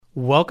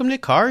Welcome to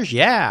Cars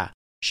Yeah,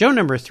 show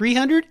number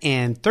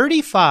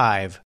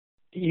 335.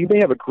 You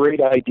may have a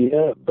great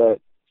idea, but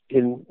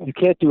you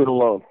can't do it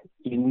alone.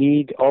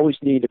 You always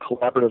need a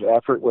collaborative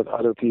effort with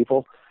other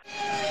people.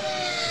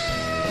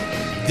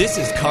 This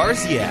is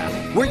Cars Yeah,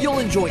 where you'll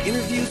enjoy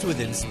interviews with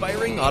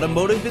inspiring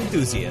automotive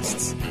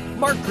enthusiasts.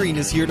 Mark Green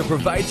is here to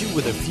provide you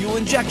with a fuel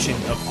injection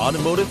of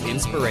automotive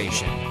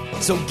inspiration.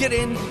 So get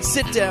in,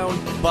 sit down,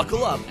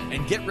 buckle up,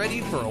 and get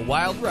ready for a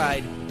wild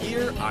ride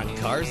here on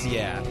Cars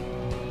Yeah.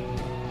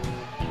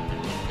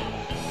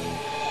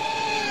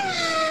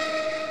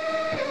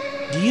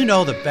 Do you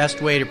know the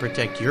best way to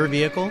protect your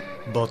vehicle,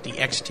 both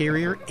the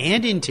exterior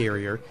and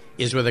interior,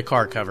 is with a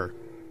car cover?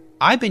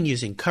 I've been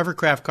using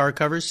Covercraft car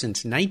covers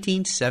since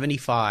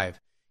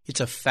 1975. It's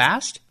a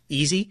fast,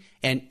 easy,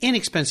 and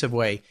inexpensive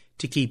way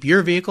to keep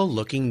your vehicle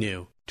looking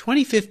new.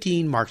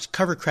 2015 marks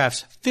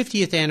Covercraft's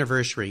 50th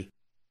anniversary.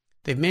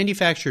 They've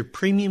manufactured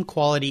premium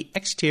quality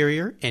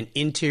exterior and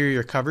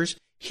interior covers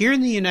here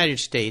in the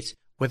United States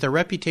with a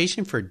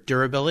reputation for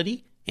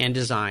durability and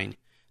design.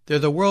 They're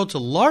the world's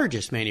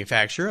largest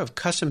manufacturer of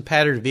custom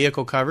patterned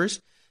vehicle covers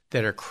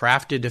that are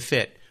crafted to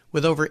fit,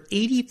 with over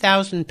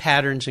 80,000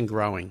 patterns and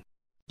growing.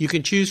 You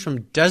can choose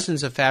from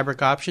dozens of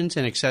fabric options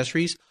and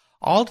accessories,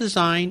 all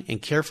designed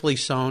and carefully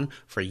sewn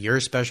for your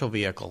special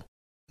vehicle.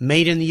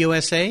 Made in the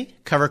USA,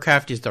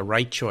 Covercraft is the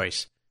right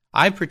choice.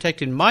 I've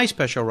protected my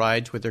special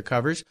rides with their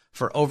covers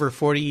for over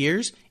 40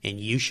 years,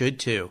 and you should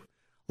too.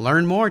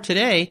 Learn more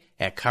today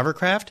at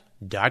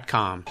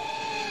covercraft.com.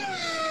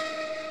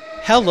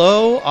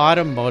 Hello,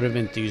 automotive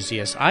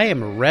enthusiasts. I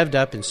am revved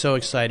up and so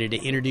excited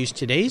to introduce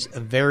today's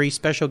very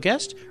special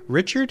guest,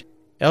 Richard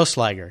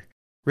Elslager.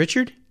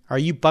 Richard, are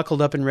you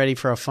buckled up and ready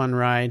for a fun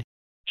ride?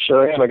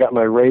 Sure am. I got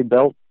my Ray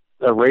Brown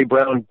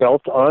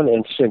belt on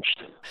and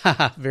cinched.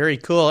 Very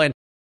cool.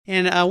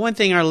 And one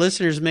thing our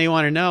listeners may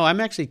want to know,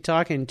 I'm actually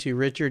talking to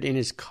Richard in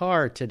his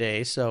car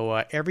today,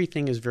 so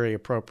everything is very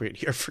appropriate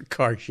here for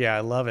Cars. Yeah, I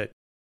love it.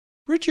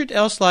 Richard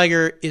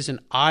Elslager is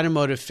an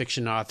automotive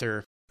fiction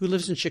author who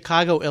lives in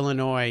Chicago,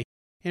 Illinois,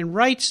 and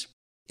writes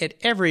at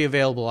every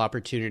available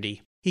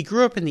opportunity. He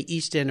grew up in the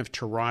East End of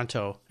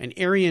Toronto, an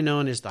area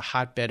known as the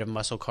hotbed of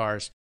muscle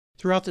cars,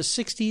 throughout the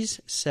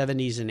 60s,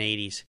 70s, and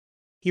 80s.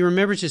 He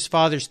remembers his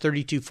father's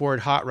 32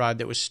 Ford hot rod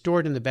that was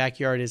stored in the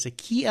backyard as a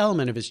key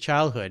element of his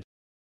childhood.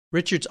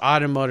 Richard's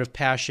automotive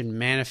passion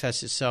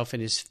manifests itself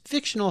in his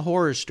fictional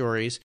horror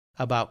stories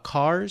about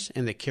cars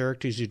and the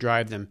characters who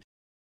drive them,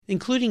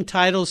 including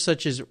titles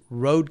such as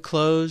Road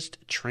Closed,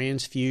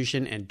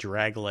 Transfusion, and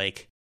Drag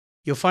Lake.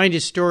 You'll find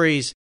his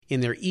stories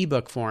in their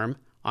ebook form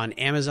on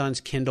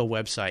Amazon's Kindle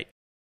website.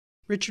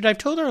 Richard, I've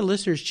told our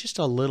listeners just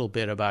a little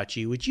bit about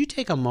you. Would you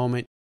take a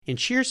moment and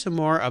share some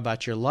more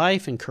about your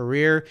life and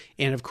career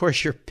and, of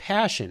course, your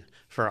passion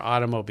for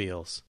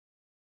automobiles?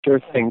 Sure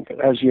thing.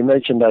 As you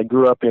mentioned, I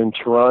grew up in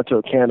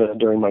Toronto, Canada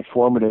during my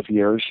formative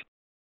years.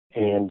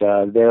 And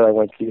there I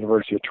went to the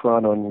University of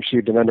Toronto and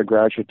received an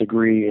undergraduate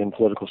degree in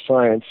political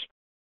science.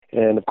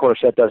 And, of course,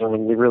 that doesn't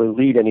really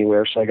lead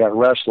anywhere, so I got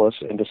restless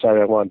and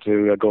decided I wanted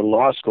to go to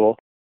law school.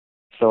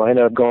 So I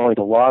ended up going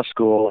to law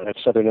school at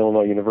Southern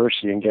Illinois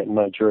University and getting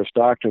my Juris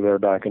Doctor there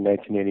back in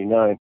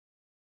 1989.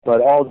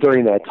 But all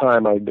during that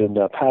time, I've been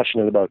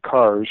passionate about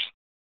cars,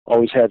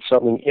 always had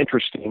something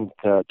interesting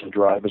to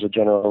drive as a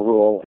general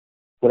rule.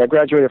 When I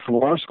graduated from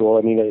law school,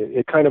 I mean,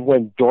 it kind of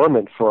went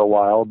dormant for a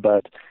while,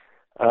 but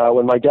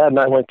when my dad and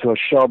I went to a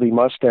Shelby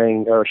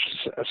Mustang or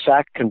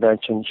SAC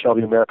convention,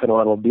 Shelby American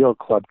Automobile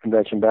Club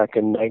convention back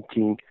in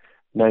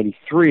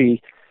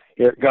 1993,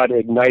 it got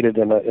ignited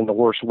in the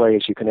worst way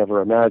as you can ever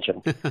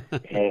imagine.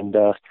 And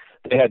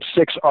they had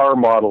 6 R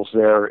models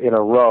there in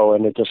a row,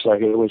 and it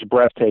was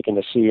breathtaking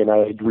to see. And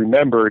I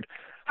remembered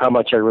how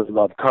much I really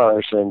loved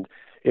cars, and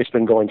it's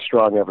been going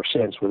strong ever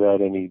since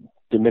without any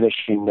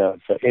diminishing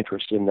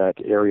interest in that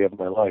area of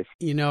my life.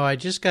 You know, I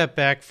just got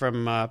back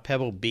from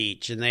Pebble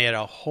Beach, and they had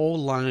a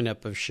whole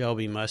lineup of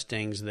Shelby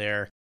Mustangs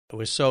there. It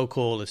was so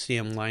cool to see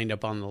them lined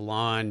up on the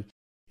lawn.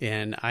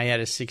 And I had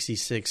a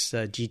 66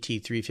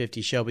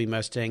 GT350 Shelby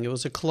Mustang. It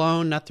was a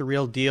clone, not the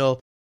real deal,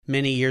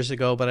 many years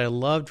ago, but I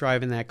loved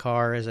driving that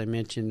car, as I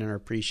mentioned in our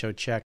pre-show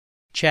chat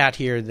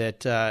here,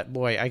 that,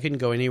 boy, I couldn't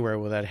go anywhere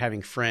without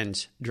having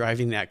friends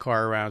driving that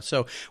car around.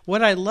 So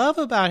what I love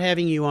about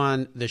having you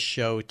on the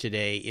show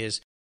today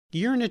is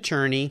you're an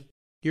attorney,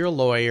 you're a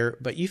lawyer,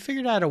 but you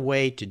figured out a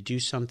way to do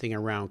something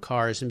around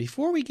cars. And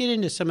before we get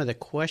into some of the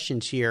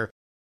questions here,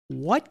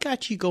 what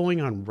got you going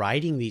on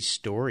writing these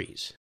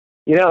stories?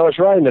 You know, I was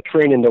riding the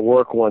train into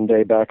work one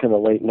day back in the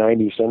late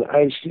 90s, and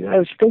I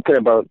was thinking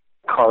about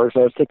cars. I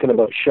was thinking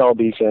about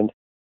Shelbys, and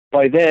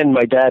by then,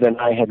 my dad and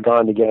I had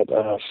gone to get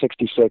a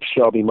 66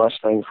 Shelby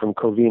Mustang from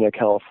Covina,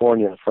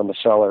 California, from a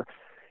seller,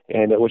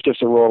 and it was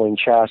just a rolling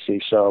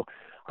chassis. So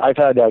I've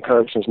had that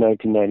car since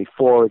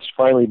 1994. It's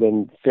finally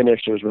been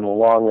finished. There's been a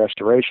long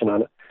restoration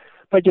on it.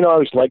 But, you know, I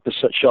always liked the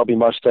Shelby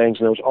Mustangs,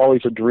 and it was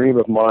always a dream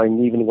of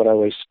mine, even when I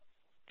was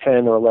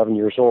 10 or 11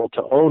 years old,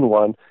 to own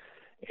one.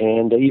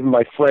 And even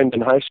my friend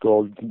in high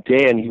school,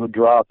 Dan, he would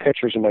draw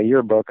pictures in my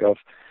yearbook of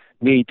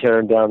me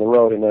tearing down the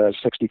road in a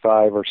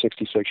 65 or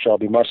 66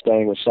 Shelby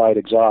Mustang with side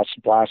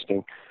exhaust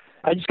blasting.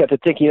 I just got to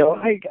think,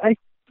 I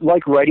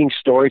like writing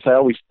stories. I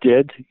always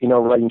did,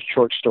 writing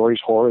short stories,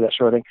 horror, that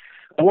sort of thing.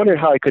 I wondered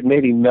how I could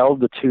maybe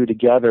meld the two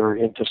together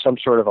into some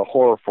sort of a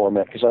horror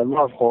format, because I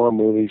love horror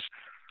movies.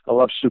 I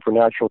love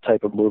supernatural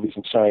type of movies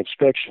and science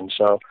fiction.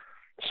 So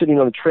sitting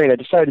on the train, I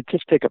decided to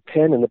just take a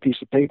pen and a piece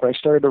of paper. I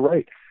started to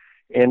write.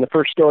 And the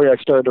first story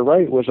I started to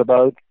write was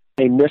about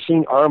a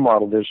missing R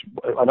model. There's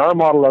an R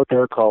model out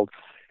there called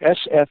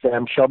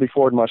SFM, Shelby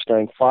Ford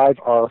Mustang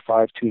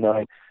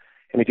 5R529.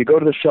 And if you go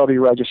to the Shelby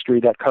registry,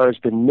 that car has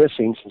been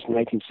missing since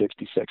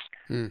 1966.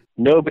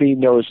 Nobody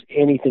knows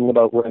anything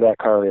about where that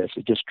car is.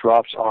 It just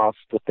drops off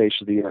the face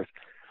of the earth.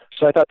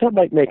 So I thought that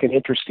might make an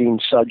interesting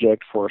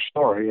subject for a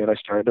story, and I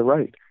started to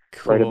write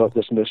about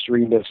this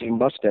mystery missing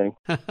Mustang.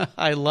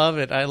 I love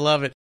it. I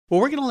love it. Well,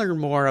 we're going to learn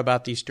more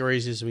about these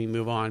stories as we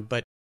move on,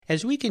 but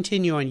as we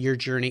continue on your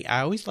journey,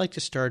 I always like to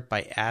start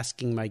by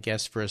asking my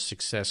guests for a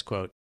success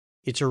quote.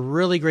 It's a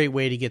really great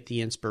way to get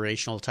the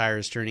inspirational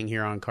tires turning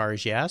here on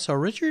Cars Yeah. So,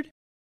 Richard,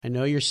 I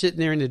know you're sitting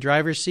there in the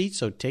driver's seat,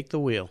 so take the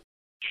wheel.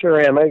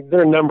 Sure am. There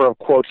are a number of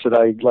quotes that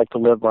I like to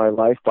live my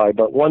life by,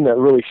 but one that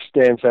really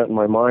stands out in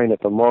my mind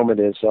at the moment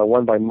is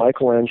one by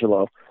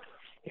Michelangelo,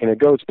 and it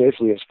goes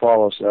basically as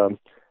follows.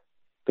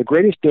 The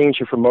greatest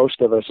danger for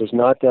most of us is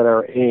not that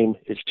our aim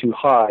is too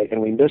high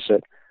and we miss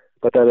it,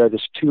 but that it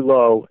is too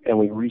low and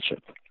we reach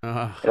it.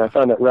 And I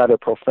found that rather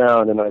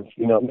profound, and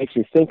it makes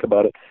me think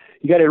about it.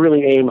 You got to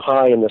really aim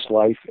high in this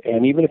life,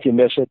 and even if you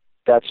miss it,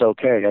 that's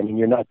okay. I mean,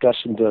 you're not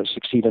destined to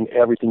succeed in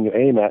everything you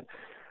aim at,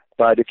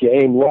 but if you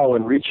aim low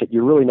and reach it,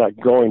 you're really not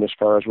going as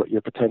far as what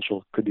your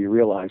potential could be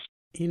realized.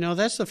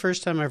 That's the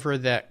first time I've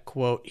heard that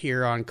quote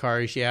here on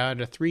Cars Yeah.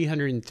 Out of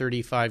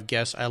 335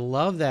 guests, I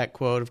love that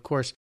quote. Of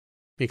course,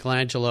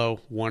 Michelangelo,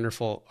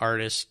 wonderful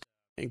artist,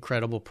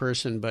 incredible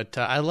person, but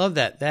I love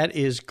that. That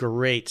is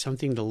great,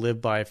 something to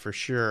live by for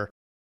sure.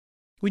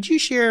 Would you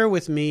share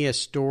with me a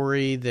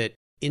story that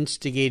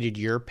instigated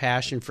your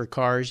passion for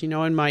cars?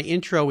 In my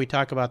intro, we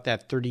talk about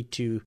that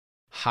 32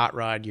 hot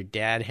rod your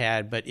dad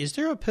had, but is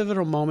there a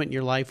pivotal moment in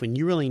your life when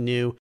you really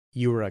knew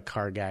you were a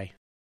car guy?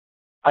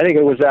 I think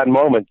it was that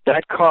moment.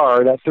 That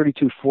car, that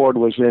 32 Ford,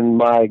 was in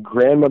my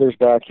grandmother's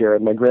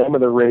backyard. My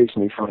grandmother raised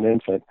me from an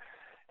infant,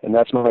 and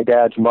that's my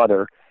dad's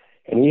mother.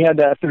 And he had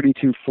that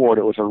 32 Ford.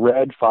 It was a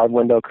red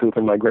 5-window coupe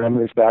in my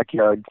grandmother's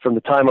backyard. From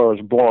the time I was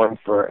born,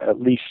 for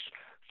at least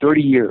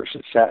 30 years,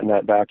 it sat in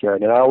that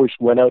backyard. And I always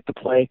went out to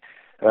play,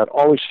 and I'd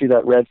always see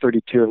that red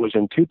 32. It was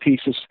in two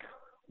pieces.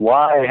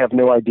 Why, I have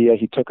no idea.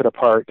 He took it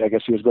apart. I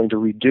guess he was going to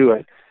redo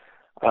it.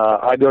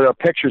 There are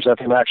pictures of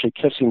him actually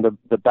kissing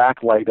the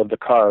backlight of the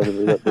car,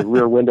 the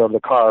rear window of the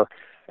car,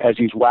 as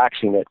he's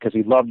waxing it, because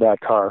he loved that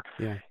car.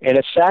 Yeah. And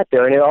it sat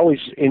there, and it always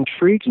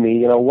intrigued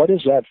me. What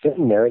is that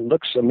thing there? It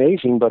looks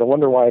amazing, but I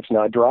wonder why it's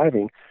not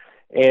driving.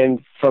 And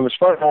from as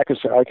far back as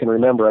I can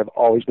remember, I've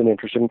always been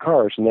interested in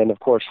cars. And then,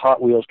 of course,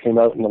 Hot Wheels came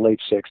out in the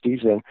late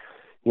 60s, and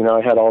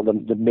I had all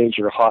the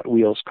major Hot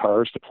Wheels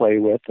cars to play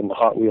with and the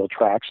Hot Wheel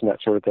tracks and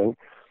that sort of thing.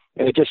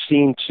 And it just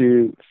seemed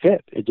to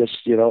fit. It just,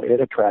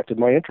 it attracted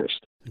my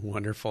interest.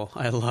 Wonderful.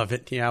 I love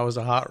it. Yeah, I was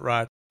a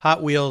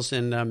Hot Wheels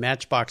and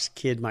Matchbox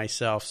kid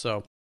myself.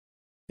 So,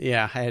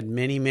 yeah, I had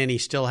many,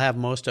 still have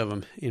most of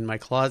them in my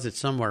closet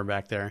somewhere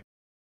back there.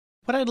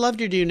 What I'd love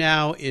to do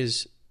now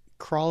is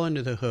crawl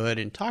under the hood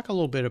and talk a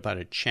little bit about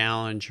a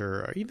challenge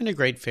or even a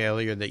great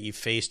failure that you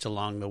faced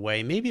along the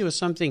way. Maybe it was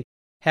something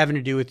having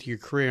to do with your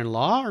career in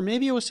law, or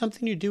maybe it was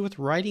something to do with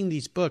writing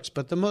these books.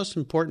 But the most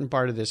important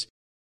part of this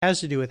has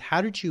to do with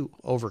how did you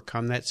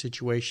overcome that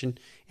situation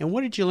and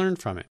what did you learn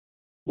from it?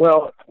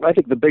 Well, I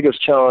think the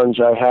biggest challenge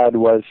I had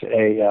was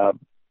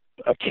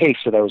a case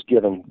that I was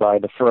given by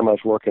the firm I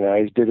was working at.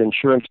 I did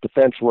insurance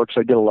defense work,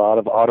 so I did a lot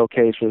of auto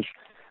cases,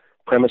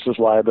 premises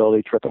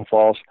liability, trip and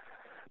falls.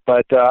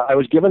 But I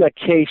was given a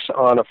case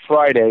on a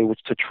Friday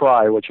to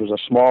try, which was a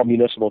small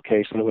municipal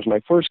case, and it was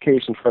my first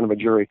case in front of a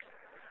jury.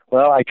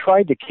 Well, I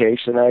tried the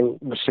case, and I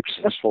was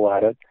successful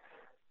at it.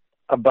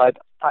 But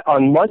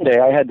on Monday,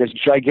 I had this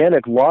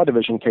gigantic law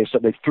division case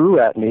that they threw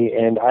at me,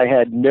 and I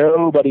had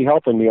nobody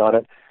helping me on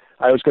it.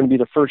 I was going to be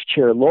the first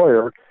chair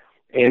lawyer,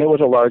 and it was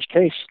a large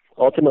case.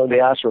 Ultimately, they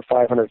asked for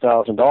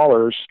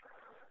 $500,000,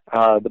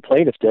 the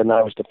plaintiff did, and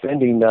I was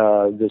defending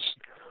this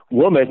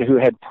woman who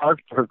had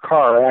parked her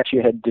car,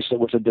 it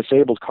was a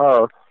disabled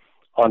car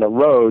on a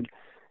road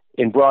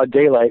in broad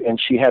daylight, and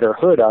she had her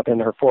hood up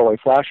and her four-way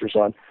flashers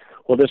on.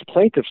 Well, this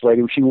plaintiff's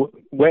lady, she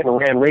went and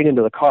ran right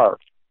into the car.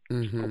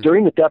 Mm-hmm.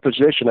 During the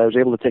deposition, I was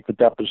able to take the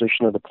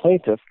deposition of the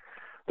plaintiff,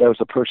 that was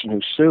the person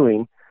who's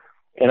suing,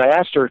 and I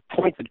asked her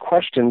pointed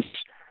questions.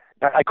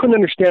 I couldn't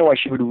understand why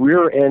she would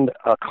rear-end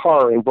a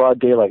car in broad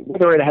daylight,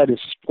 whether it had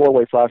its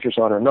four-way flashers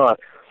on or not.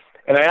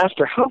 And I asked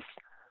her,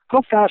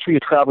 how fast were you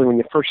traveling when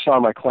you first saw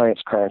my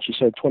client's car? And she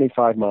said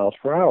 25 miles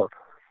per hour.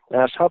 I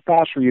asked, how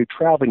fast were you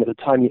traveling at the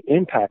time you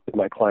impacted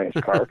my client's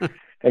car?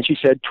 And she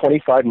said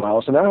 25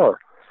 miles an hour.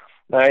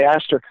 And I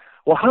asked her,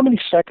 well, how many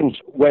seconds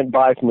went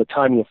by from the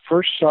time you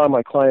first saw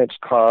my client's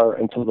car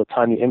until the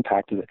time you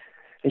impacted it?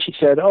 And she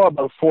said,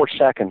 about 4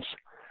 seconds.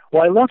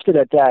 Well, I left it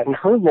at that, and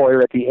her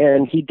lawyer at the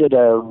end, he did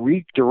a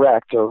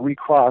redirect or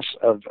recross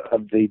of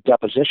the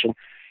deposition,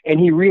 and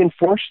he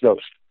reinforced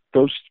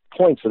those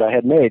points that I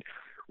had made.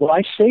 Well,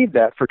 I saved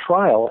that for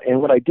trial,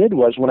 and what I did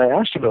was, when I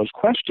asked her those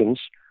questions,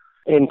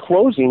 in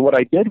closing, what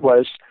I did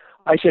was,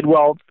 I said,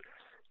 well,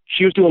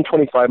 she was doing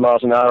 25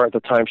 miles an hour at the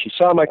time she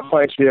saw my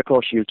client's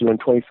vehicle. She was doing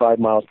 25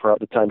 miles per hour at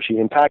the time she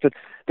impacted.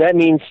 That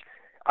means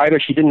either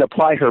she didn't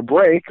apply her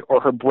brake or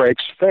her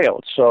brakes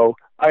failed. So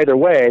either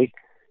way,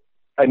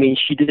 I mean,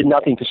 she did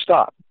nothing to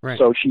stop. Right.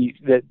 So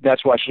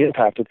that's why she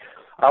impacted.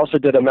 I also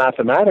did a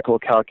mathematical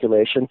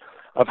calculation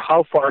of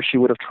how far she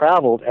would have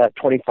traveled at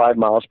 25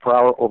 miles per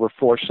hour over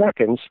 4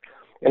 seconds,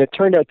 and it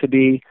turned out to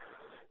be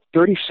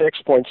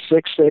 36.66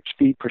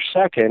 feet per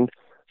second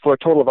for a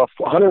total of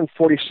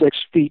 146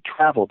 feet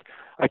traveled.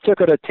 I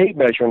took out a tape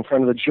measure in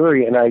front of the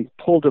jury, and I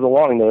pulled it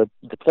along.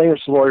 The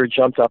plaintiff's lawyer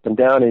jumped up and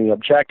down, and he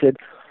objected.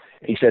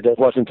 He said it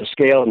wasn't to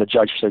scale, and the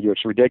judge said,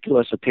 it's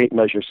ridiculous. A tape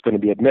measure is going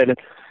to be admitted.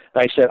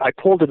 And I said, I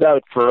pulled it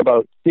out for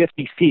about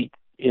 50 feet.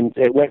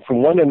 It went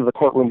from one end of the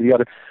courtroom to the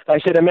other. And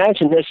I said,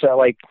 imagine this at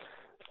like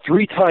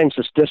 3 times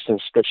this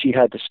distance that she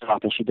had to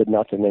stop, and she did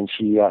nothing, and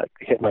she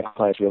hit my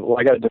client's vehicle. Well,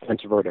 I got a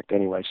defensive verdict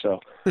anyway,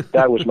 so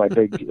that was my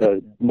big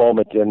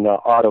moment in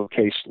auto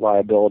case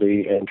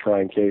liability and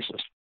trying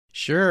cases.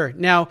 Sure.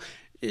 Now,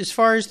 as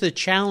far as the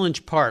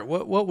challenge part,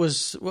 what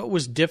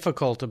was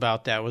difficult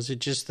about that? Was it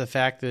just the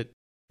fact that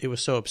it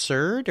was so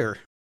absurd, or?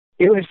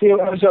 It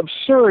was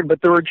absurd,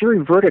 but there were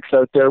jury verdicts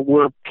out there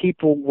where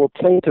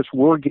plaintiffs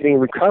were getting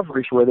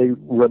recoveries where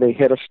they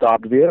hit a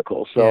stopped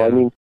vehicle. So, yeah. I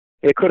mean,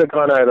 it could have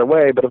gone either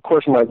way, but of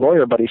course my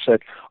lawyer buddy said,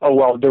 oh,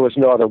 well, there was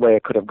no other way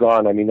it could have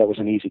gone. I mean, that was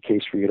an easy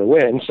case for you to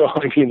win. So,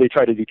 I mean, they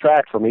tried to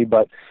detract from me,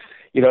 but,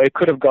 it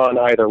could have gone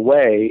either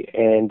way,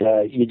 and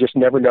you just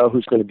never know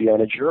who's going to be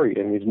on a jury.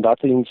 I mean,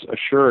 nothing's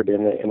assured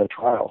in a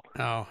trial.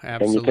 Oh,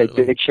 absolutely. And you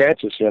take big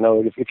chances,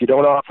 If you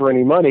don't offer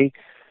any money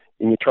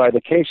and you try the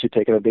case, you're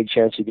taking a big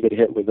chance you get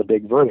hit with a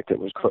big verdict. It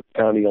was Cook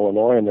County,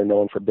 Illinois, and they're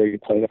known for big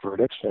plaintiff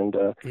verdicts. And,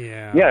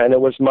 and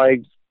it was my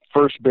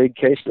first big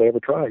case that I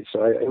ever tried.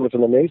 So it was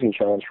an amazing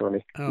challenge for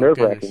me. Oh,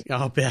 nerve-wracking.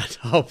 I'll bet.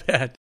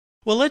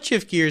 Well, let's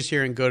shift gears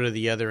here and go to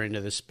the other end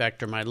of the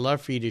spectrum. I'd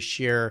love for you to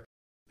share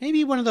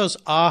maybe one of those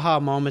aha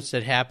moments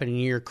that happened in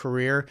your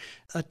career,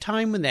 a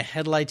time when the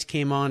headlights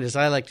came on, as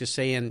I like to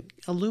say, and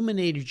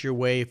illuminated your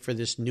way for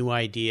this new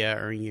idea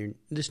or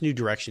this new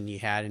direction you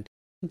had. And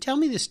tell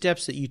me the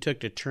steps that you took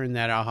to turn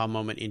that aha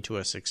moment into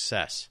a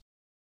success.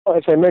 Well,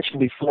 as I mentioned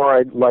before,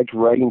 I liked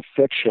writing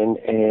fiction,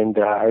 and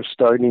I was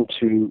starting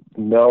to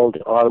meld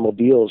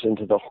automobiles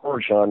into the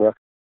horror genre.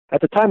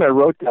 At the time I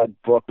wrote that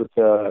book with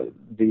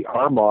the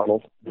R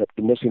model,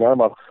 the missing R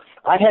model,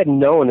 I hadn't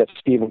known that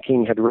Stephen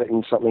King had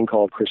written something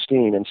called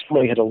Christine, and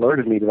somebody had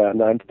alerted me to that,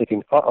 and I'm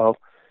thinking, I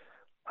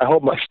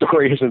hope my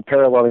story isn't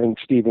paralleling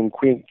Stephen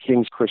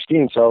King's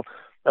Christine. So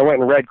I went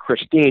and read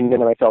Christine,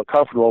 and I felt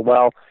comfortable.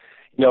 Well,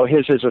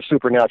 his is a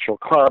supernatural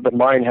car, but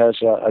mine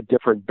has a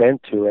different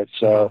bent to it.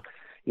 So,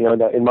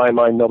 in my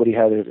mind, nobody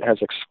has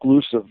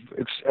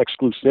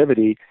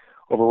exclusivity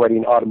over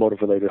writing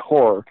automotive-related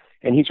horror.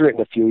 And he's written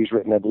a few. He's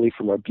written, I believe,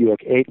 from a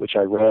Buick 8, which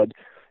I read,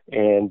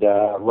 and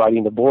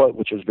Riding the Bullet,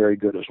 which is very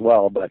good as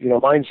well. But,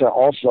 mine's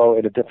also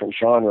in a different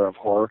genre of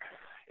horror.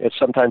 It's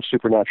sometimes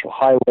supernatural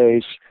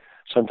highways,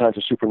 sometimes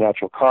a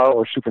supernatural car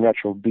or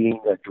supernatural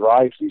being that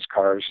drives these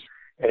cars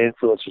and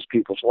influences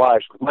people's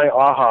lives. But my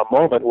aha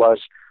moment was,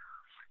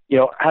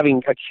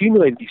 having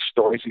accumulated these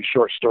stories, these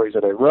short stories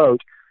that I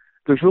wrote,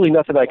 there's really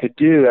nothing I could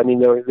do. I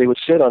mean, they would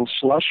sit on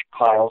slush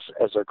piles,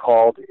 as they're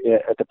called,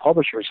 at the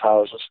publishers'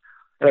 houses,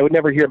 and I would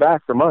never hear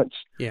back for months.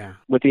 Yeah.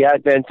 With the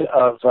advent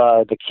of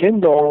the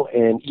Kindle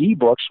and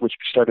ebooks, which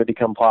started to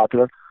become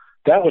popular,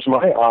 that was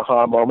my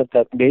aha moment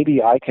that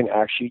maybe I can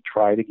actually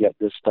try to get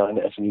this done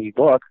as an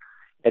ebook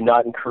and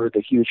not incur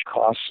the huge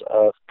costs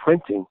of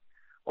printing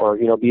or,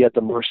 be at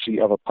the mercy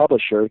of a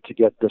publisher to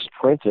get this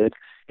printed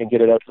and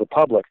get it out to the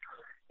public.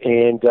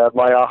 And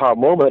my aha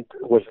moment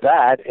was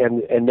that,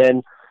 and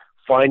then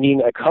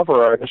finding a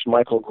cover artist,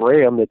 Michael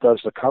Graham, that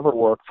does the cover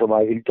work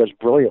he does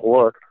brilliant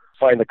work,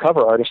 find the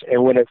cover artist.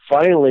 And when it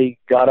finally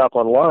got up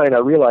online, I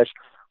realized,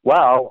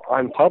 wow,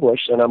 I'm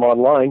published and I'm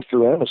online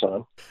through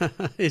Amazon.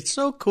 It's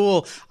so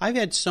cool. I've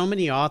had so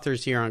many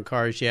authors here on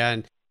Cars Yeah,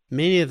 and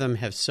many of them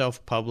have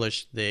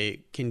self-published.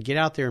 They can get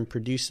out there and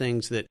produce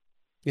things that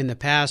in the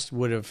past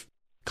would have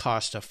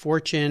cost a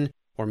fortune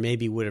or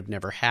maybe would have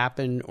never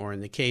happened, or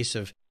in the case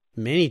of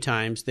many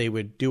times they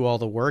would do all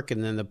the work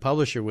and then the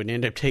publisher would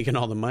end up taking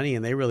all the money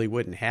and they really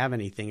wouldn't have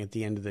anything at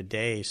the end of the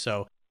day.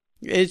 So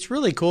it's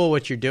really cool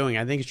what you're doing.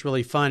 I think it's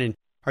really fun. And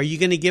are you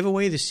going to give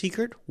away the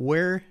secret?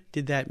 Where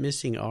did that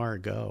missing R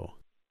go?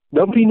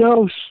 Nobody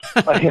knows.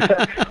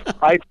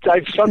 I've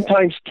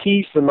sometimes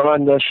teased them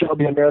on the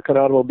Shelby American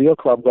Automobile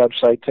Club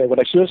website. But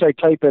as soon as I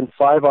type in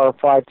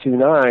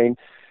 5R529,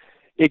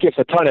 it gets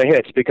a ton of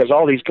hits because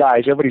all these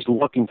guys, everybody's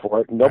looking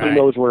for it. Nobody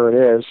knows where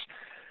it is.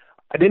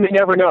 They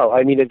never know.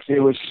 I mean,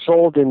 it was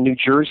sold in New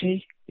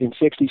Jersey in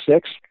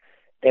 '66,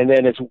 and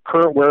then its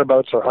current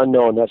whereabouts are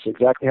unknown. That's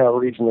exactly how it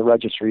reads in the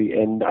registry,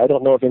 and I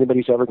don't know if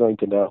anybody's ever going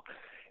to know.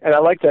 And I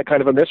like that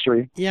kind of a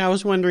mystery. Yeah, I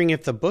was wondering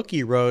if the book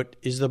you wrote,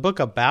 is the book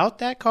about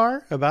that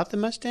car, about the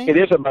Mustang? It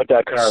is about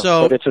that car,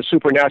 but it's a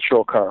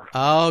supernatural car.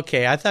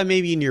 Okay, I thought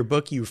maybe in your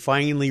book you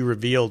finally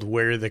revealed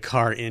where the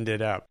car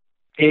ended up.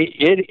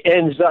 It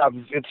ends up,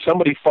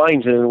 somebody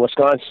finds it in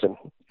Wisconsin.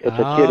 It's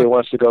a kid who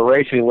wants to go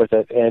racing with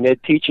it, and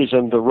it teaches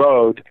him the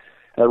road,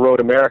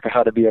 Road America,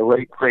 how to be a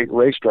great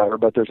race driver,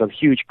 but there's a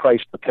huge price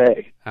to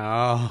pay.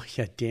 Oh,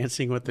 yeah,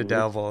 dancing with the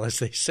devil, as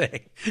they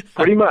say.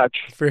 Pretty much.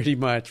 Pretty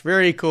much.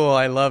 Very cool.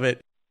 I love it.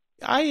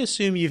 I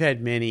assume you've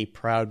had many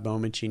proud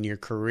moments in your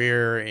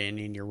career and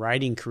in your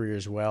writing career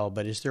as well,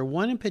 but is there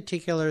one in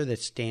particular that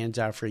stands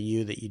out for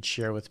you that you'd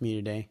share with me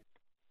today?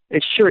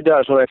 It sure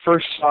does. When I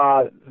first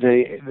saw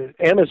the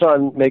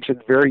Amazon makes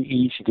it very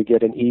easy to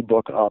get an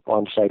ebook up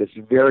on site. It's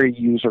very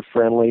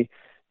user-friendly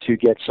to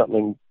get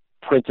something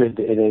printed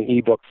in an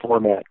ebook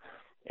format.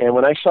 And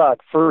when I saw it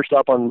first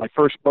up on my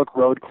first book,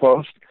 Road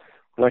Closed,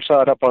 when I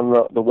saw it up on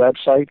the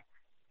website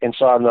and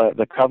saw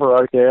the cover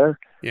art there,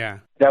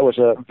 that was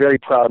a very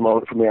proud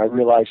moment for me. I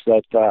realized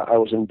that I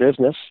was in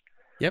business.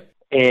 Yep.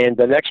 And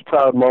the next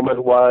proud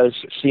moment was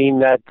seeing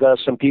that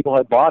some people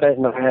had bought it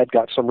and I had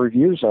got some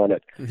reviews on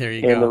it. There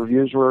you go. And the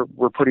reviews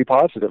were pretty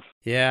positive.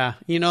 Yeah.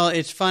 You know,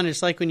 it's fun.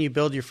 It's like when you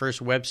build your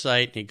first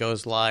website and it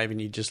goes live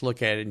and you just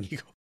look at it and you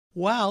go,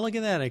 wow, look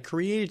at that. I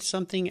created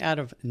something out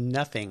of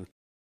nothing.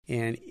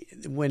 And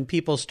when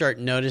people start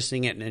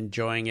noticing it and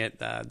enjoying it,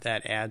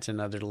 that adds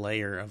another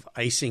layer of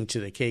icing to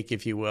the cake,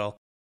 if you will.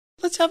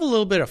 Let's have a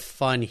little bit of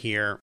fun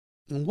here.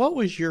 What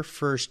was your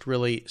first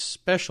really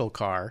special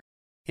car?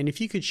 And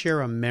if you could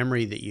share a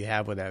memory that you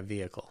have with that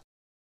vehicle.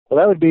 Well,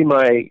 that would be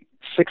my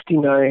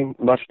 69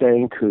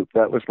 Mustang Coupe.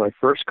 That was my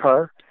first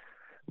car.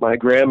 My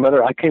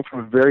grandmother, I came from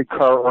a very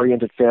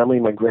car-oriented family.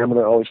 My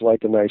grandmother always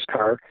liked a nice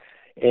car.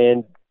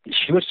 And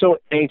she was so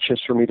anxious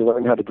for me to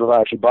learn how to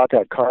drive. She bought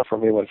that car for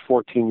me when I was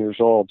 14 years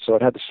old. So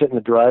it had to sit in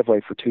the driveway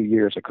for 2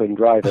 years. I couldn't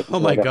drive it. Oh,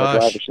 my gosh. I got my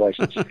driver's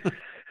license.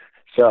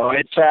 So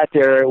it sat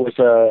there. It was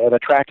an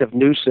attractive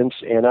nuisance,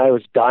 and I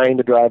was dying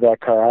to drive that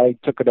car. I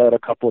took it out a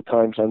couple of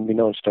times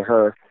unbeknownst to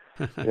her.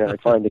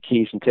 I'd find the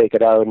keys and take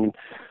it out, and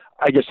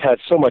I just had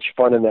so much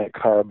fun in that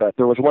car. But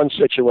there was one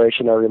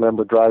situation I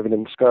remember driving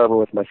in Scarborough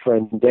with my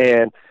friend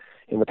Dan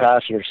in the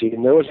passenger seat,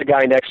 and there was a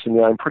guy next to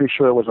me. I'm pretty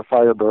sure it was a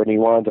Firebird, and he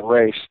wanted to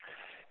race.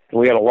 And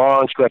we had a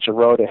long stretch of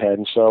road ahead,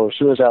 and so as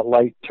soon as that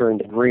light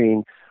turned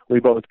green, we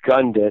both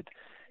gunned it.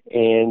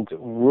 And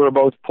we were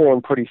both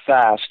pulling pretty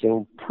fast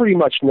and pretty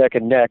much neck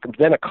and neck.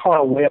 Then a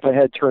car way up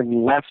ahead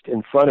turned left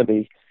in front of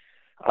me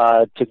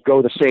to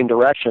go the same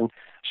direction.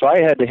 So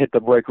I had to hit the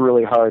brake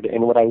really hard.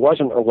 And what I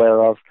wasn't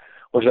aware of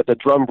was that the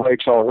drum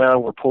brakes all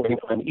around were pulling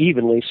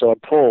unevenly, so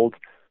it pulled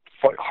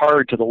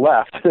hard to the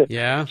left.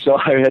 Yeah. So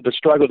I had to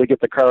struggle to get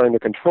the car under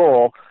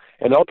control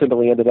and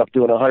ultimately ended up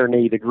doing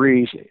 180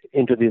 degrees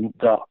into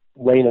the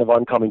lane of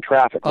oncoming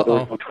traffic. There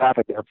was no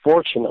traffic there,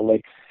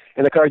 fortunately.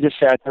 And the car just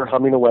sat there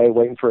humming away,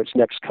 waiting for its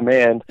next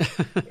command.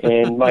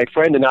 And my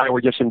friend and I were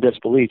just in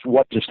disbelief.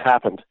 What just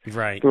happened?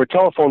 Right. There were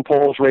telephone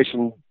poles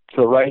racing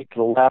to the right, to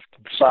the left,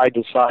 side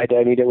to side.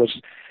 I mean, it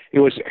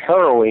was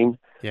harrowing,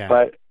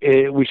 but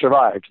we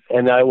survived.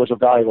 And that was a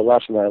valuable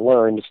lesson I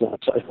learned.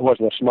 It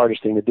wasn't the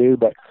smartest thing to do,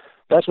 but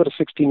that's what a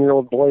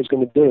 16-year-old boy is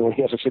going to do when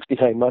he has a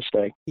 69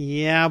 Mustang.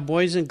 Yeah,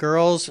 boys and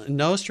girls,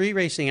 no street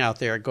racing out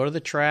there. Go to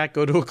the track,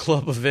 go to a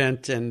club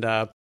event, and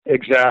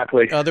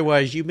exactly.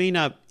 Otherwise, you may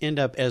not end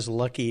up as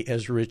lucky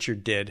as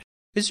Richard did.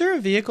 Is there a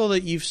vehicle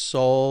that you've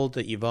sold,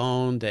 that you've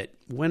owned, that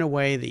went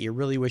away that you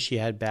really wish you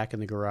had back in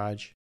the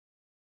garage?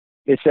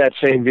 It's that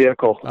same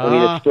vehicle. I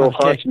mean, it still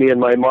haunts me in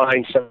my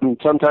mind.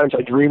 Sometimes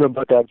I dream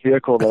about that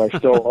vehicle, but I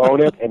still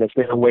own it, and it's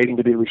there waiting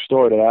to be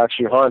restored. It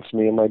actually haunts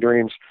me in my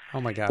dreams.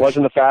 Oh, my gosh. It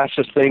wasn't the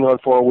fastest thing on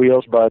four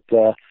wheels, but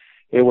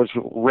it was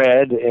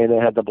red, and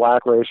it had the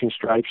black racing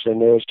stripes,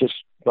 and it was just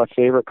my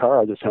favorite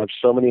car. I just have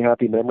so many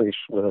happy memories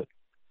with it.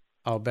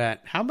 I'll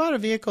bet. How about a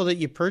vehicle that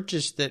you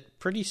purchased that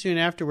pretty soon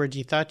afterwards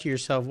you thought to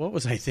yourself, what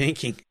was I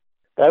thinking?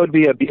 That would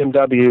be a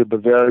BMW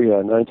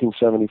Bavaria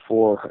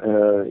 1974.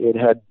 It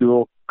had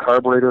dual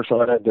carburetors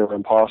on it. They were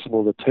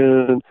impossible to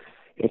tune.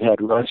 It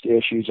had rust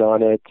issues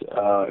on it.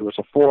 It was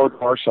a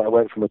four-door, so I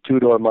went from a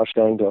two-door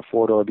Mustang to a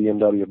four-door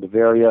BMW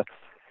Bavaria.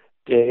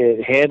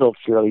 It handled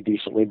fairly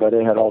decently, but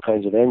it had all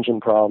kinds of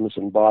engine problems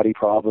and body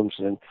problems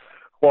and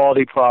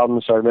quality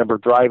problems. I remember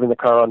driving the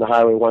car on the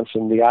highway once,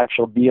 and the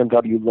actual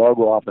BMW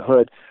logo off the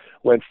hood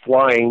went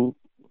flying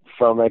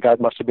from, that guy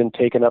must have been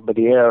taken up by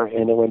the air,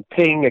 and it went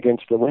ping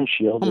against the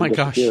windshield. Oh, my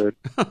gosh.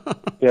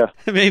 Yeah.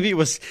 Maybe it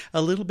was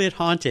a little bit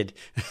haunted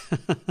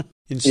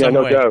in some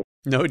way. Doubt.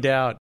 No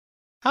doubt.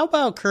 How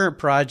about current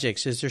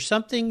projects? Is there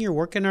something you're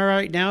working on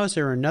right now? Is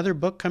there another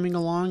book coming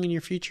along in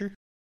your future?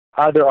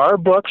 There are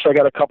books. I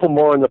got a couple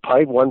more in the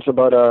pipe. One's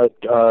about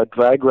a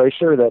drag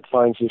racer that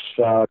finds this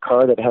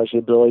car that has the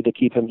ability to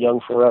keep him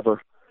young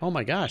forever. Oh,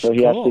 my gosh. So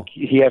cool.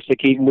 he has to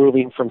keep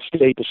moving from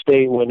state to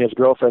state when his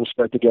girlfriends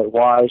start to get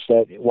wise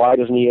that, why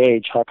doesn't he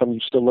age? How come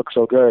you still look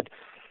so good?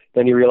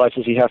 then he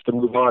realizes he has to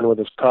move on with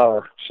his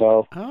car.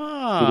 So he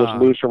just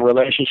moves from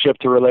relationship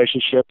to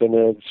relationship, and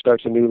it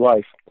starts a new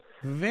life.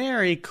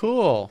 Very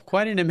cool.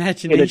 Quite an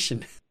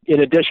imagination. In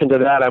addition to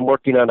that, I'm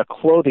working on a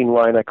clothing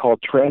line I call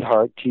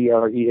Treadheart,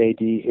 Treadheart.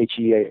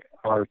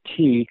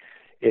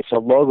 It's a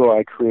logo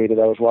I created.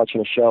 I was watching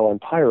a show on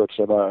pirates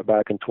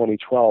back in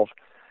 2012,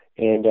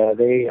 and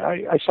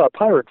I saw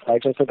pirate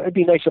flags. I thought it'd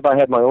be nice if I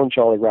had my own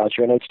Jolly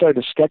Roger, and I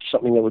started to sketch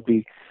something that would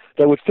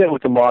fit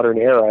with the modern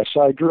era.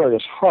 So I drew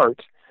this heart,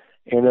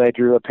 and then I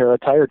drew a pair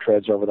of tire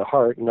treads over the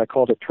heart, and I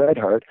called it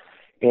Treadheart.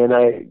 And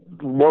I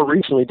more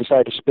recently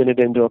decided to spin it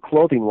into a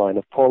clothing line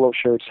of polo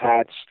shirts,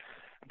 hats,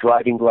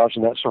 driving gloves,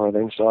 and that sort of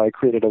thing. So I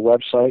created a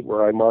website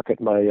where I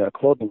market my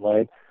clothing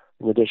line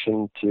in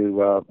addition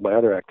to my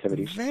other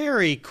activities.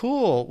 Very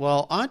cool.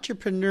 Well,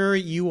 entrepreneur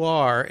you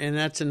are, and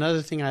that's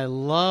another thing I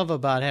love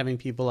about having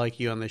people like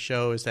you on the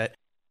show is that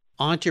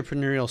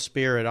entrepreneurial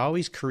spirit,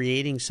 always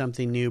creating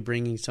something new,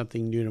 bringing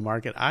something new to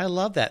market. I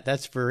love that.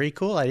 That's very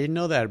cool. I didn't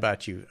know that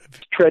about you.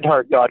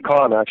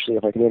 Treadheart.com, actually,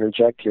 if I can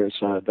interject here.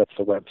 So that's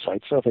the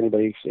website. So if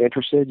anybody's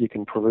interested, you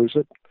can peruse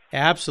it.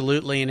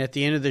 Absolutely. And at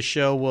the end of the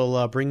show,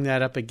 we'll bring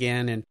that up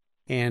again.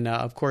 And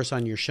of course,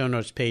 on your show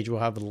notes page, we'll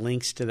have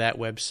links to that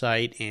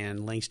website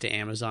and links to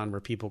Amazon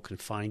where people can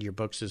find your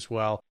books as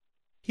well.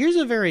 Here's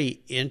a very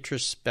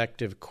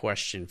introspective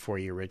question for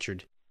you,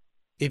 Richard.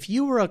 If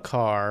you were a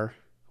car,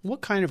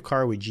 what kind of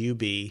car would you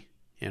be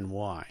and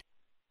why?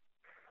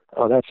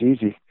 Oh, that's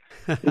easy.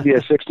 It'd be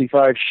a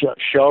 65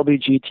 Shelby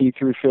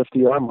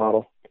GT350R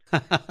model.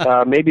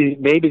 Maybe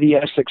the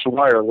Essex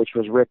Wire, which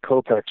was Rick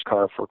Kopech's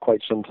car for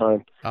quite some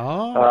time.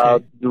 Oh,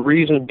 okay. The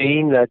reason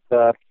being that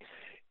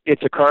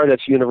it's a car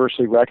that's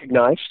universally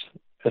recognized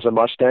as a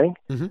Mustang,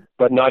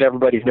 but not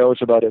everybody knows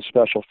about its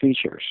special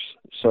features.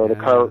 So the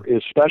car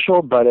is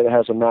special, but it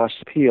has a mass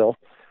appeal.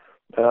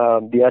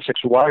 The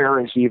Essex Wire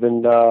is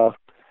even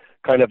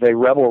kind of a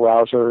rebel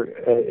rouser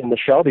in the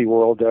Shelby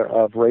world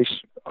of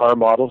race R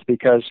models,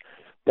 because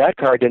that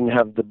car didn't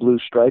have the blue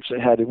stripes. It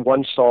had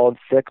one solid,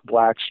 thick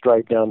black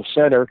stripe down the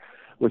center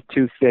with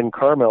two thin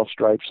caramel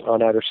stripes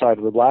on either side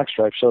of the black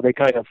stripe. So they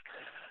kind of,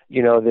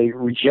 they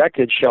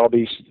rejected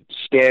Shelby's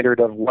standard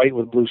of white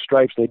with blue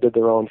stripes. They did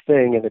their own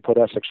thing, and they put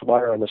Essex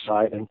Wire on the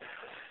side. And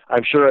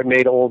I'm sure it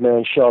made old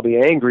man Shelby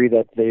angry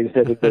that they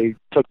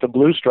took the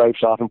blue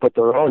stripes off and put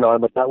their own on,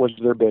 but that was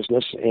their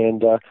business,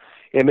 and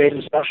it made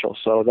it special.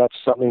 So that's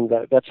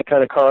the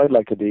kind of car I'd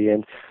like to be.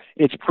 And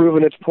it's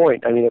proven its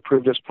point. I mean, it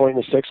proved its point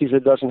in the 60s.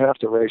 It doesn't have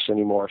to race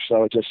anymore.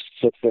 So it just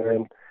sits there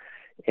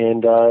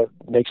and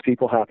makes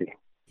people happy.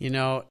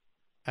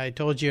 I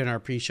told you in our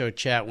pre-show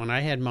chat, when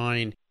I had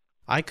mine,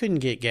 I couldn't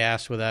get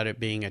gas without it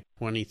being a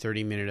 20,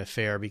 30-minute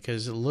affair,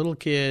 because little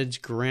kids,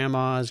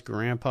 grandmas,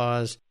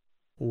 grandpas,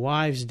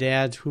 wives,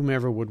 dads,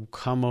 whomever would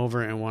come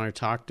over and want to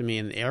talk to me,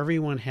 and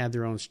everyone had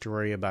their own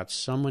story about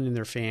someone in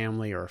their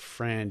family or a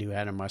friend who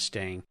had a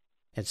Mustang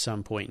at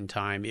some point in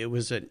time. It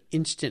was an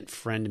instant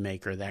friend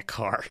maker, that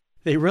car.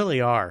 They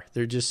really are.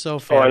 They're just so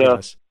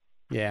fabulous.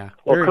 Yeah.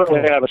 Well, currently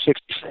I have a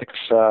 66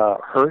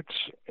 Hertz,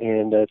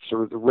 and it's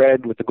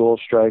red with the gold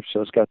stripes,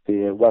 so it's got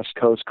the West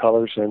Coast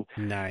colors. And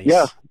nice.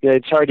 Yeah,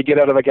 it's hard to get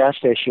out of a gas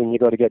station when you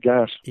go to get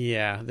gas.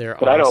 Yeah, they're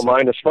But awesome. I don't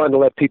mind. It's fun to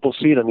let people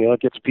see them.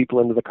 It gets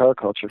people into the car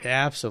culture.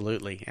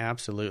 Absolutely,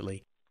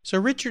 absolutely. So,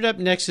 Richard, up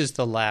next is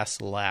the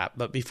last lap.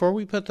 But before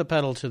we put the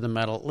pedal to the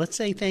metal, let's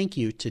say thank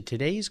you to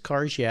today's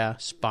Cars Yeah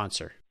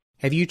sponsor.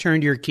 Have you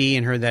turned your key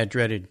and heard that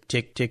dreaded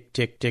tick, tick,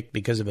 tick, tick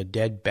because of a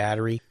dead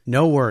battery?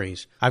 No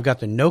worries. I've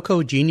got the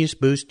NOCO Genius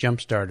Boost Jump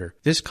Starter.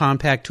 This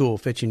compact tool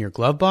fits in your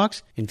glove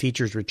box and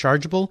features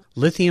rechargeable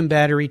lithium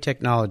battery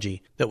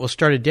technology that will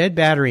start a dead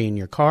battery in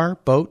your car,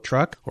 boat,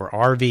 truck, or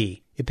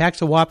RV. It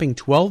packs a whopping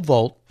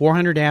 12-volt,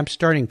 400-amp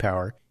starting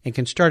power and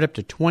can start up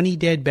to 20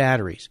 dead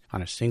batteries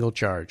on a single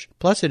charge.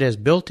 Plus, it has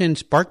built-in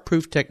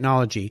spark-proof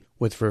technology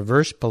with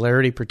reverse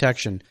polarity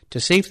protection to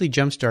safely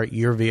jumpstart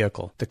your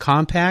vehicle. The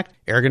compact,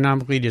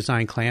 ergonomically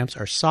designed clamps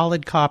are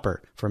solid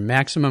copper for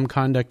maximum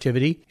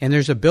conductivity, and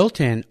there's a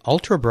built-in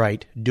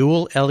ultra-bright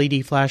dual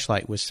LED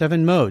flashlight with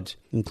 7 modes,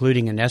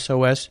 including an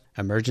SOS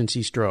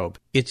emergency strobe.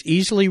 It's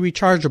easily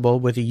rechargeable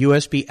with a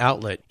USB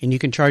outlet, and you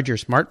can charge your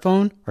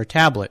smartphone or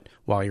tablet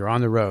while you're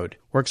on the road.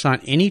 Works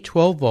on any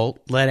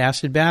 12-volt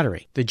lead-acid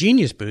battery. The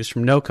Genius Boost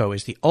from NOCO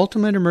is the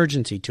ultimate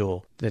emergency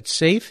tool that's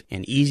safe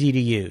and easy to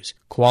use.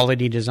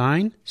 Quality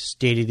design,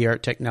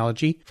 state-of-the-art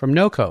technology from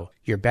NOCO,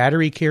 your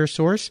battery care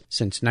source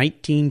since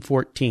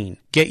 1914.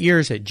 Get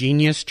yours at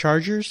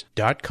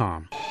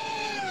geniuschargers.com.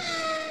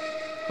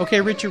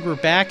 Okay, Richard, we're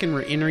back and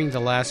we're entering the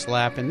last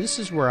lap, and this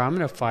is where I'm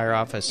going to fire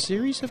off a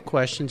series of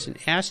questions and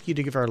ask you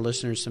to give our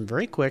listeners some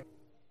very quick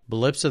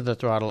blips of the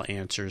throttle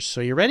answers.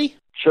 So you ready?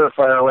 Sure,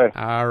 fire away.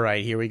 All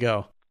right, here we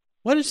go.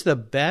 What is the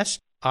best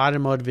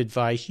automotive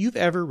advice you've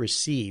ever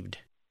received?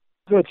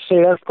 Good.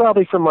 Say that's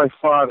probably from my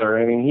father.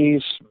 I mean,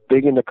 he's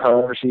big into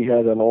cars. He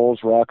had an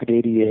Olds Rocket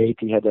 88.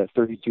 He had that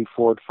 32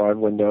 Ford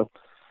 5-window.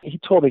 He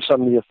told me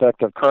something to the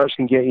effect of, cars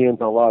can get you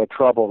into a lot of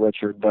trouble,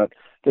 Richard, but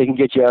they can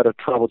get you out of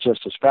trouble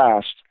just as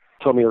fast.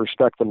 He told me to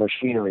respect the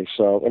machinery.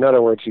 So, in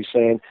other words, he's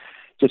saying,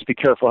 just be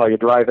careful how you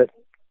drive it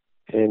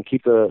and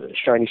keep the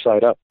shiny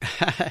side up.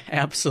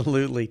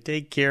 Absolutely.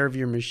 Take care of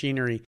your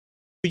machinery.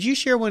 Could you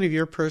share one of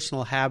your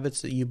personal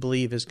habits that you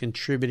believe has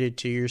contributed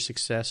to your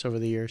success over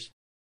the years?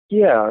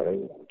 Yeah.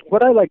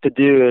 What I like to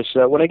do is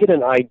when I get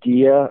an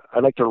idea, I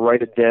like to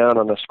write it down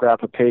on a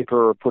scrap of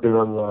paper or put it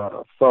on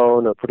the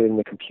phone or put it in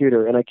the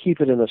computer, and I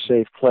keep it in a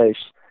safe place.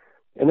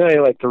 And then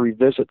I like to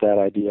revisit that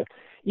idea.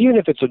 Even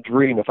if it's a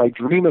dream, if I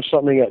dream of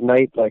something at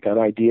night, like an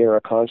idea or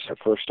a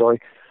concept for a story,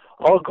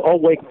 I'll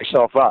wake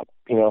myself up.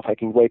 If I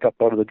can wake up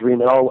out of the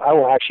dream, and I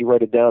will actually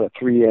write it down at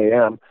 3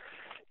 a.m.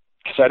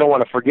 because I don't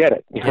want to forget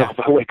it. If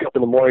I wake up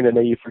in the morning and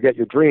then you forget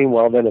your dream,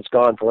 well, then it's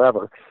gone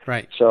forever.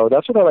 Right. So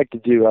that's what I like to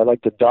do. I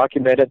like to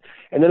document it,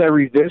 and then I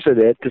revisit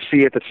it to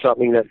see if it's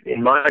something that,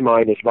 in my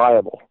mind, is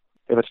viable.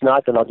 If it's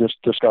not, then I'll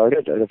just discard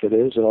it, and if it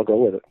is, then I'll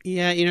go with it.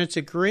 Yeah, it's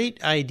a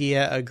great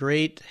idea, a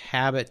great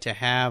habit to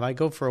have. I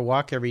go for a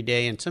walk every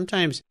day, and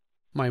sometimes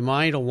my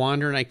mind will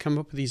wander, and I come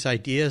up with these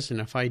ideas, and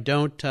if I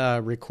don't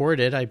record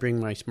it, I bring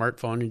my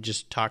smartphone and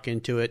just talk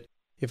into it.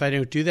 If I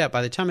don't do that,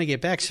 by the time I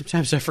get back,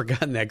 sometimes I've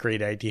forgotten that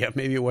great idea.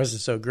 Maybe it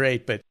wasn't so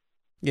great, but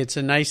it's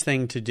a nice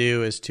thing to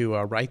do is to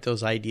write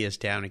those ideas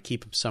down and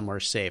keep them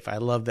somewhere safe. I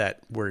love that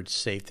word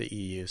safe that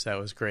you use. That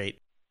was great.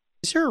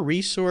 Is there a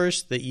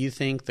resource that you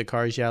think the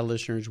Cars Yeah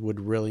listeners would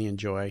really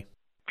enjoy?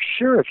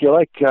 Sure. If you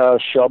like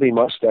Shelby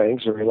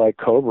Mustangs or you like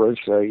Cobras,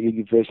 you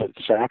can visit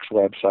SAC's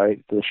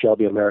website, the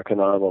Shelby American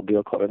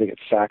Automobile Club. I think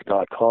it's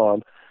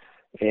sac.com.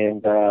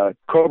 And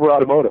Cobra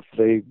Automotive,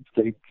 they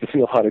do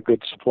a lot of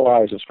good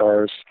supplies as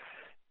far as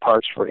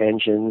parts for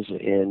engines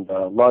and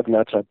lug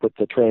nuts. I put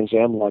the Trans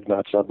Am lug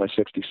nuts on my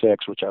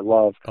 66, which I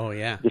love. Oh,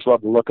 yeah. Just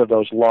love the look of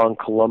those long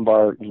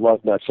Columbar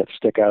lug nuts that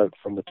stick out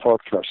from the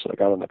torque thrust that I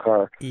got on the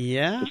car.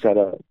 Yeah? Just got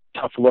a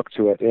tough look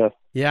to it, yeah.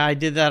 Yeah, I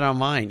did that on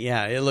mine.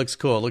 Yeah, it looks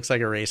cool. It looks like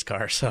a race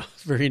car, so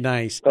very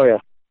nice. Oh, yeah.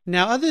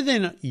 Now, other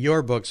than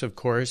your books, of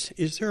course,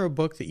 is there a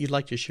book that you'd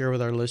like to share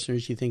with our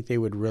listeners you think they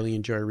would really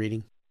enjoy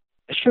reading?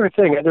 Sure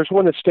thing. There's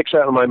one that sticks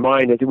out in my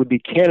mind. It would be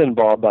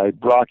Cannonball by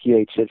Brock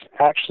Yates. It's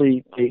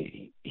actually,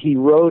 he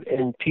wrote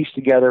and pieced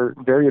together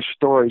various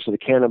stories of the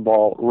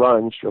Cannonball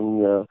runs from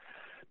the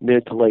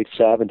mid to late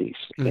 70s.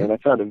 Mm-hmm. And I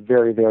found it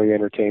very, very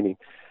entertaining.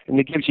 And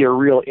it gives you a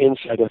real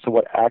insight as to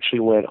what actually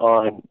went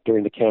on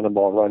during the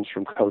Cannonball runs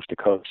from coast to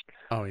coast.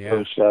 Oh, yeah.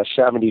 Those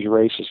 70s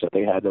races that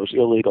they had, those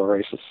illegal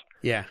races.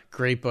 Yeah,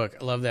 great book.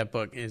 I love that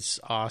book. It's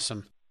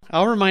awesome.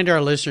 I'll remind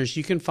our listeners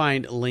you can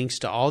find links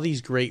to all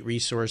these great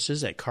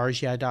resources at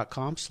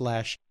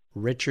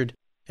carsyeah.com/Richard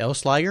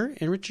Elslager.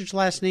 And Richard's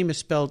last name is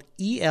spelled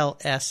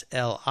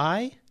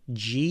Elsliger.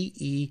 Do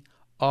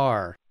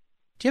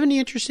you have any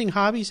interesting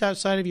hobbies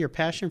outside of your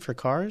passion for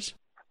cars?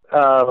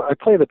 I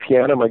play the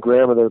piano. My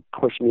grandmother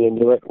pushed me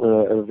into it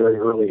at a very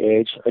early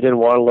age. I didn't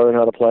want to learn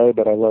how to play,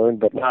 but I learned,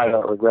 but now I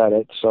don't regret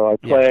it. So I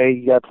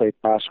play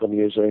classical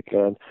music,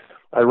 and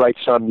I write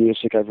some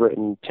music. I've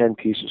written 10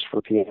 pieces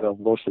for piano,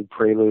 mostly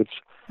preludes.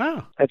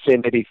 Oh. I'd say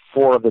maybe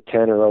 4 of the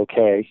 10 are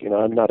okay.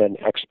 I'm not an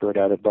expert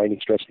at it by any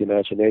stretch of the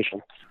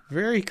imagination.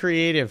 Very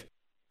creative.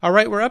 All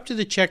right, we're up to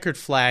the checkered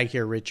flag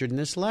here, Richard, and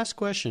this last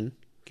question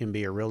can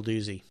be a real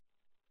doozy.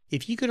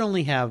 If you could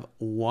only have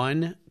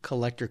one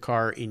collector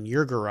car in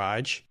your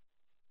garage,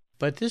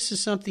 but this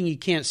is something you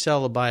can't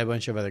sell to buy a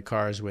bunch of other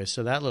cars with,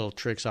 so that little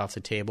trick's off the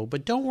table.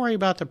 But don't worry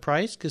about the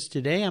price, because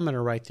today I'm going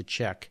to write the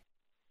check.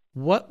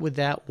 What would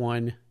that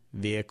one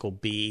vehicle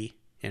be,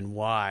 and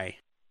why?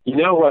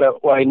 What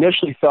I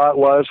initially thought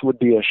would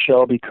be a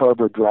Shelby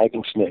Cobra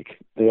Dragon Snake.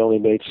 They only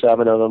made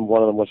 7 of them.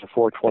 One of them was a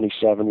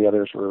 427. The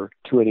others were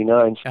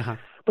 289s. Uh-huh.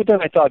 But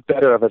then I thought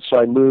better of it, so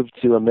I moved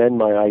to amend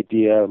my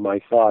idea, my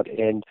thought,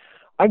 and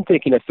I'm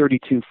thinking a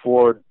 32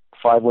 Ford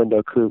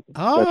 5-window coupe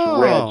that's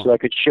red, so I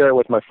could share it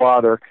with my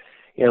father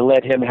and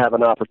let him have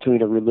an opportunity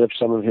to relive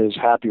some of his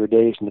happier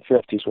days in the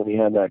 50s when he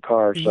had that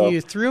car. So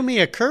you threw me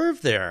a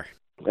curve there.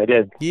 I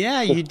did.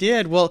 Yeah, you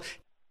did. Well,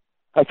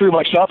 I threw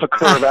myself a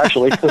curve,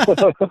 actually.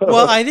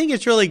 Well, I think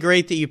it's really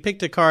great that you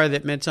picked a car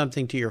that meant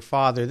something to your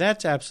father.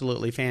 That's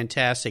absolutely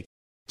fantastic.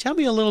 Tell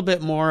me a little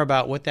bit more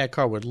about what that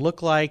car would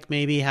look like,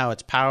 maybe how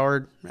it's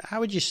powered.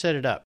 How would you set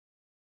it up?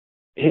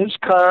 His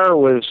car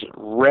was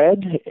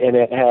red, and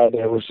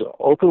it was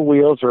open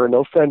wheels. There were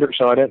no fenders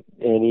on it,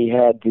 and he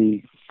had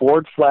the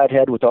Ford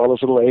flathead with all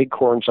those little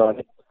acorns on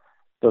it,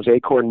 those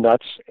acorn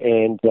nuts,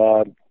 and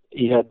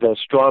he had the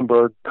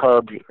Stromberg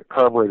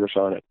carburetors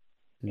on it,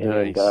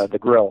 nice. And the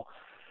grill.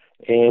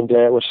 And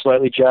it was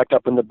slightly jacked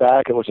up in the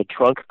back. It was a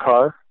trunk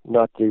car,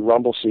 not the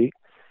rumble seat,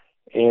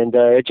 and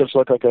it just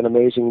looked like an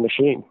amazing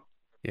machine.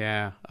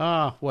 Yeah.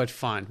 Oh, what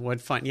fun.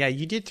 What fun. Yeah,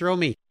 you did throw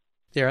me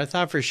there. I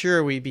thought for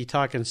sure we'd be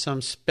talking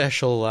some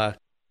special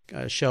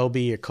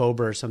Shelby or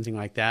Cobra or something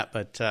like that,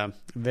 but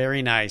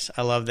very nice.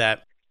 I love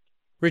that.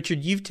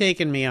 Richard, you've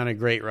taken me on a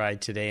great ride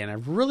today, and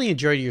I've really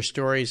enjoyed your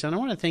stories, and I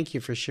want to thank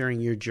you for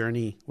sharing your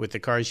journey with the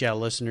Cars Yeah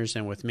listeners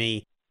and with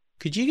me.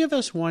 Could you give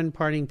us one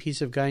parting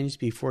piece of guidance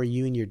before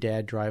you and your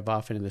dad drive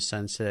off into the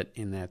sunset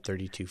in that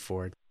 32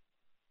 Ford?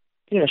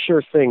 Yeah,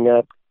 sure thing.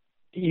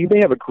 You may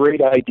have a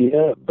great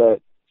idea, but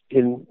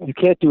you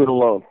can't do it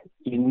alone.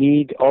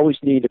 you always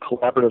need a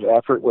collaborative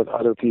effort with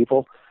other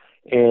people.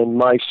 And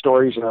my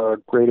stories are a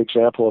great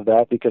example of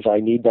that because I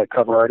need that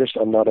cover artist.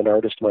 I'm not an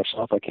artist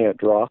myself. I can't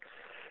draw.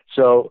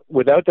 So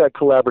without that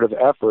collaborative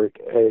effort,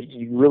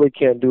 you really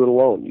can't do it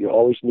alone. You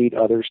always need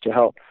others to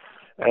help.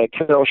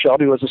 Carroll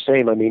Shelby was the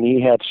same. I mean,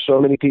 he had so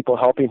many people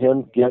helping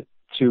him get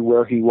to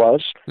where he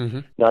was. Mm-hmm.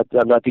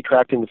 I'm not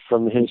detracting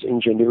from his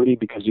ingenuity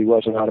because he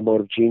was an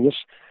automotive genius,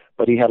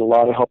 but he had a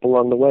lot of help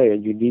along the way,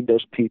 and you need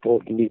those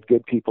people. You need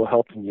good people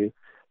helping you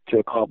to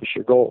accomplish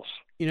your goals.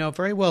 You know,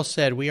 very well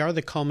said. We are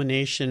the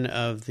culmination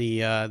of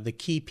the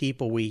key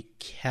people we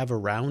have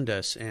around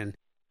us, and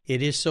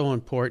it is so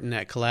important,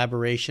 that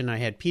collaboration. I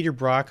had Peter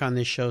Brock on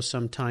this show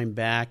some time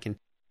back, and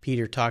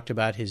Peter talked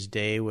about his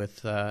days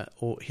with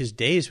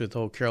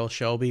old Carroll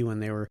Shelby when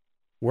they were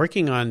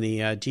working on the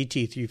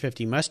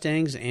GT350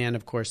 Mustangs and,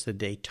 of course, the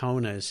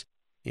Daytonas.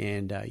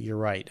 And you're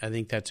right. I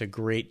think that's a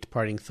great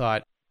departing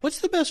thought. What's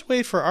the best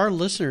way for our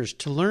listeners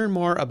to learn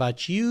more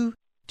about you,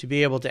 to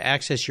be able to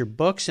access your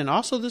books and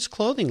also this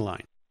clothing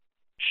line?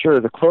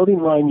 Sure. The clothing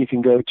line, you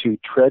can go to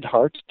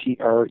Treadheart,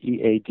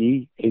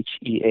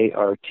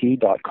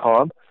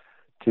 TreadHeart.com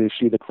to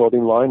see the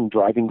clothing line,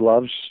 driving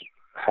gloves,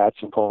 hats,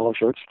 and polo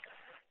shirts.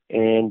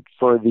 And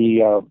for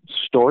the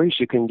stories,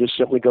 you can just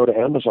simply go to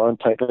Amazon,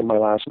 type in my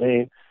last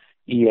name,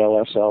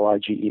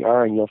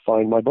 Elsliger, and you'll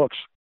find my books.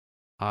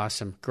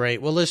 Awesome.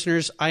 Great. Well,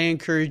 listeners, I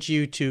encourage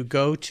you to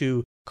go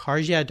to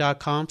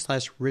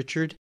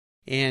carsyeah.com/Richard,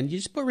 and you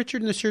just put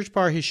Richard in the search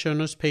bar. His show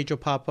notes page will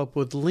pop up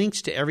with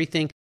links to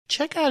everything.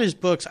 Check out his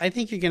books. I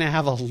think you're going to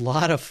have a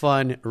lot of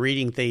fun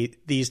reading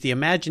these. The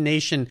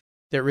imagination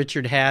that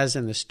Richard has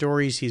and the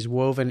stories he's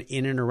woven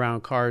in and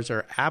around cars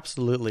are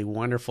absolutely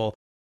wonderful.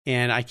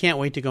 And I can't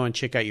wait to go and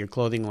check out your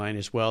clothing line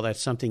as well.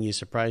 That's something you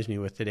surprised me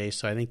with today,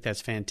 so I think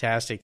that's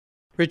fantastic.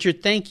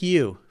 Richard, thank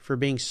you for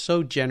being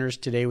so generous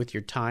today with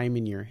your time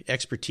and your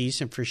expertise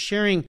and for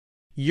sharing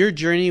your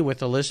journey with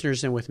the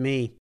listeners and with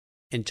me.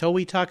 Until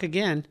we talk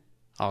again,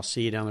 I'll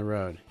see you down the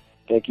road.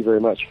 Thank you very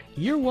much.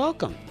 You're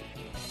welcome.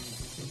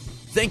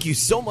 Thank you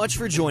so much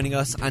for joining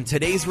us on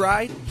today's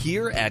ride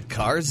here at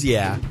Cars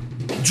Yeah.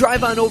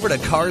 Drive on over to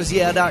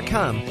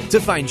carsyeah.com to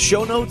find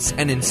show notes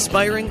and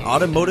inspiring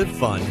automotive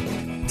fun.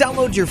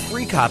 Download your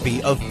free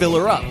copy of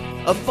Filler Up,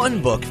 a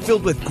fun book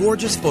filled with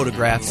gorgeous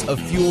photographs of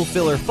fuel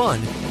filler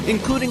fun,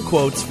 including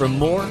quotes from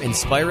more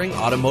inspiring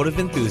automotive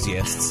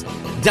enthusiasts.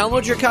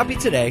 Download your copy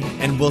today,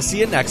 and we'll see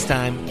you next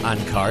time on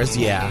Cars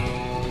Yeah.